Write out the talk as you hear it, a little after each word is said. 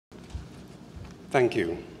Thank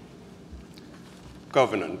you.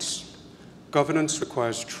 Governance. Governance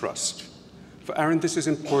requires trust. For ARIN, this is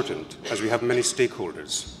important as we have many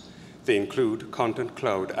stakeholders. They include content,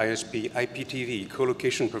 cloud, ISP, IPTV,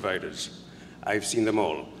 co-location providers. I've seen them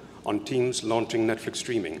all, on teams launching Netflix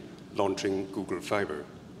streaming, launching Google Fiber.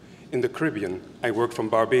 In the Caribbean, I worked from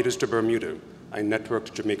Barbados to Bermuda. I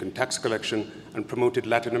networked Jamaican tax collection and promoted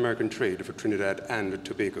Latin American trade for Trinidad and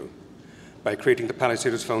Tobago. By creating the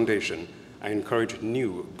Palisados Foundation, I encourage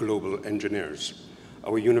new global engineers.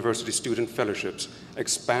 Our university student fellowships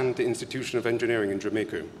expand the Institution of Engineering in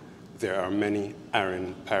Jamaica. There are many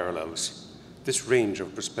ARIN parallels. This range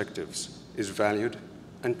of perspectives is valued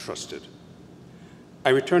and trusted. I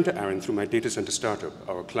return to ARIN through my data center startup.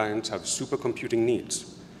 Our clients have supercomputing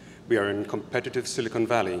needs. We are in competitive Silicon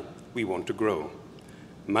Valley. We want to grow.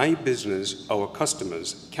 My business, our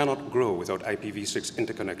customers, cannot grow without IPv6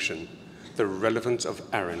 interconnection. The relevance of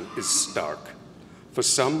ARIN is stark. For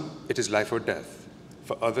some, it is life or death.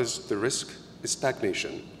 For others, the risk is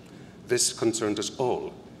stagnation. This concerns us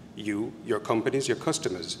all, you, your companies, your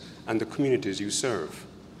customers, and the communities you serve.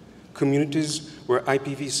 Communities where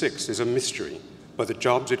IPv6 is a mystery, but the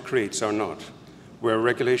jobs it creates are not. Where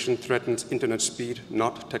regulation threatens internet speed,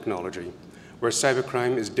 not technology. Where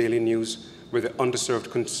cybercrime is daily news, where the underserved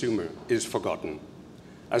consumer is forgotten.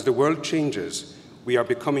 As the world changes, we are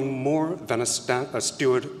becoming more than a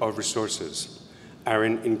steward of resources.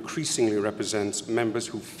 ARIN increasingly represents members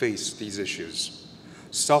who face these issues.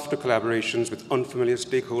 Softer collaborations with unfamiliar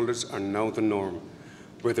stakeholders are now the norm,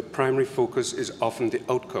 where the primary focus is often the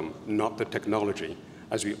outcome, not the technology,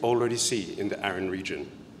 as we already see in the ARIN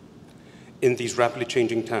region. In these rapidly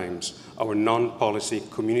changing times, our non-policy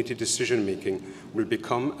community decision-making will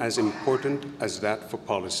become as important as that for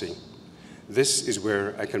policy. This is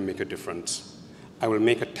where I can make a difference. I will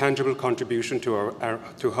make a tangible contribution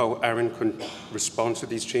to how ARIN can respond to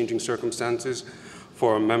these changing circumstances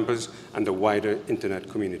for our members and the wider internet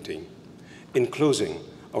community. In closing,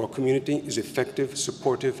 our community is effective,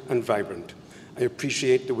 supportive, and vibrant. I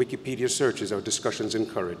appreciate the Wikipedia searches our discussions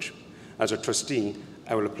encourage. As a trustee,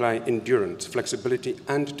 I will apply endurance, flexibility,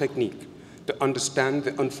 and technique to understand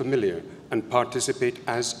the unfamiliar and participate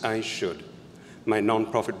as I should. My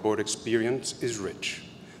nonprofit board experience is rich.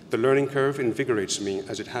 The learning curve invigorates me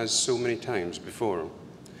as it has so many times before.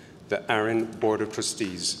 The ARIN Board of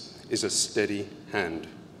Trustees is a steady hand.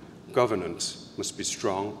 Governance must be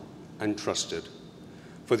strong and trusted.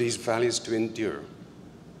 For these values to endure,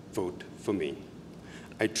 vote for me.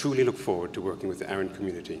 I truly look forward to working with the ARIN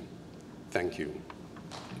community. Thank you.